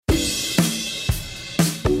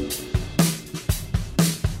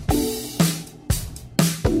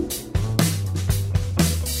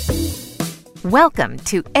Welcome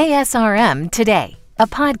to ASRM Today, a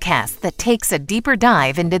podcast that takes a deeper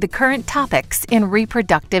dive into the current topics in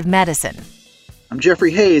reproductive medicine. I'm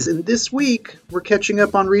Jeffrey Hayes, and this week we're catching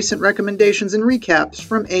up on recent recommendations and recaps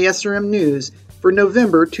from ASRM News for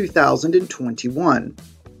November 2021.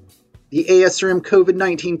 The ASRM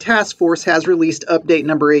COVID-19 Task Force has released update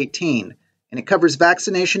number 18, and it covers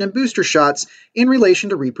vaccination and booster shots in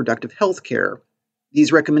relation to reproductive health care.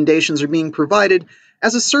 These recommendations are being provided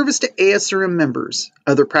as a service to ASRM members,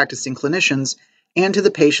 other practicing clinicians, and to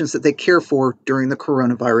the patients that they care for during the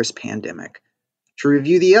coronavirus pandemic. To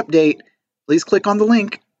review the update, please click on the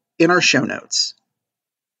link in our show notes.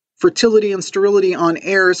 Fertility and Sterility on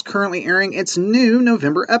Air is currently airing its new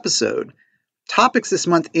November episode. Topics this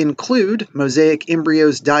month include Mosaic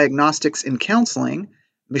Embryos Diagnostics and Counseling,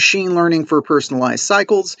 Machine Learning for Personalized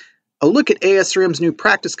Cycles, a look at ASRM's new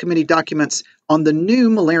practice committee documents on the new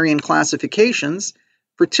Müllerian classifications,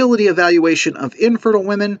 fertility evaluation of infertile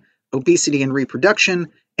women, obesity and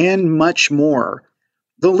reproduction, and much more.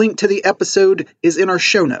 The link to the episode is in our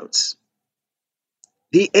show notes.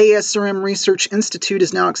 The ASRM Research Institute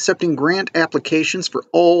is now accepting grant applications for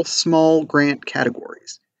all small grant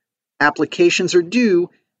categories. Applications are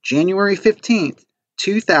due January 15th,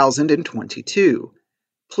 2022.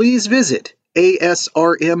 Please visit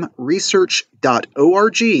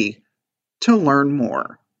asrmresearch.org to learn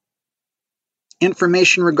more.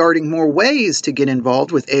 Information regarding more ways to get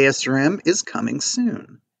involved with ASRM is coming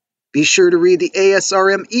soon. Be sure to read the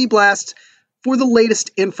ASRM e-blast for the latest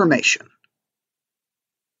information.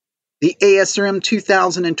 The ASRM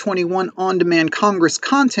 2021 On-Demand Congress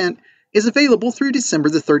content is available through December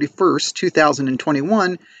the 31st,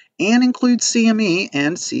 2021, and includes CME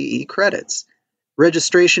and CE credits.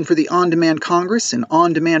 Registration for the On-Demand Congress and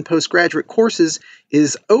On-Demand Postgraduate courses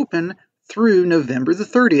is open through November the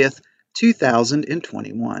 30th,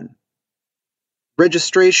 2021.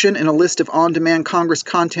 Registration and a list of On-Demand Congress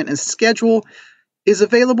content and schedule is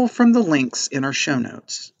available from the links in our show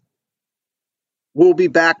notes. We'll be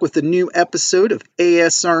back with a new episode of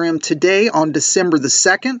ASRM Today on December the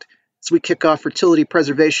 2nd as we kick off Fertility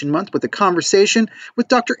Preservation Month with a conversation with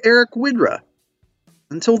Dr. Eric Widra.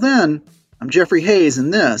 Until then, I'm Jeffrey Hayes,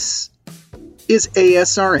 and this is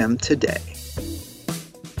ASRM Today.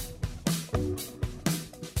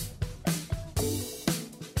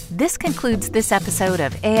 This concludes this episode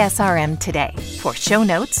of ASRM Today. For show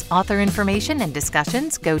notes, author information, and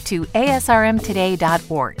discussions, go to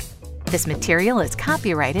asrmtoday.org. This material is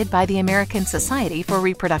copyrighted by the American Society for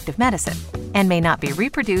Reproductive Medicine and may not be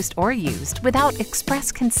reproduced or used without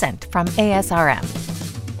express consent from ASRM.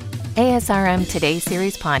 ASRM Today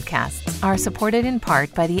series podcasts are supported in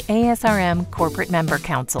part by the ASRM Corporate Member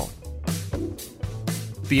Council.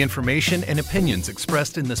 The information and opinions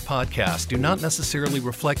expressed in this podcast do not necessarily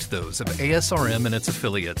reflect those of ASRM and its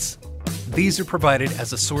affiliates. These are provided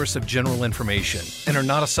as a source of general information and are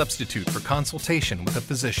not a substitute for consultation with a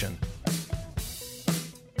physician.